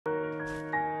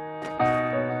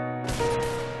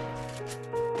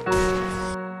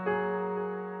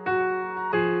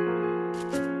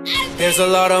There's a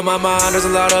lot on my mind, there's a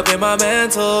lot up in my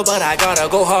mental, but I gotta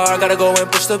go hard, gotta go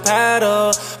and push the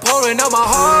pedal. Pouring out my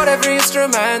heart, every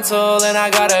instrumental, and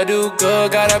I gotta do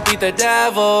good, gotta beat the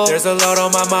devil. There's a lot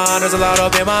on my mind, there's a lot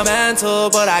up in my mental,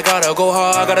 but I gotta go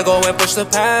hard, gotta go and push the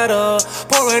pedal.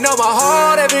 Pouring out my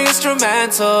heart, every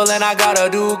instrumental, and I gotta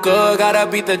do good, gotta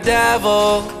beat the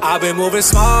devil. I've been moving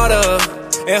smarter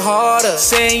and harder,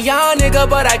 saying young nigga,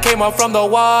 but I came up from the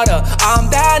water. I'm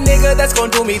that nigga that's gon'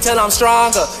 do me till I'm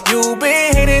stronger. You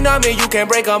been hitting on me, you can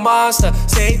break a monster.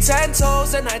 Say 10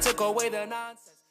 toes and I took away the nonsense.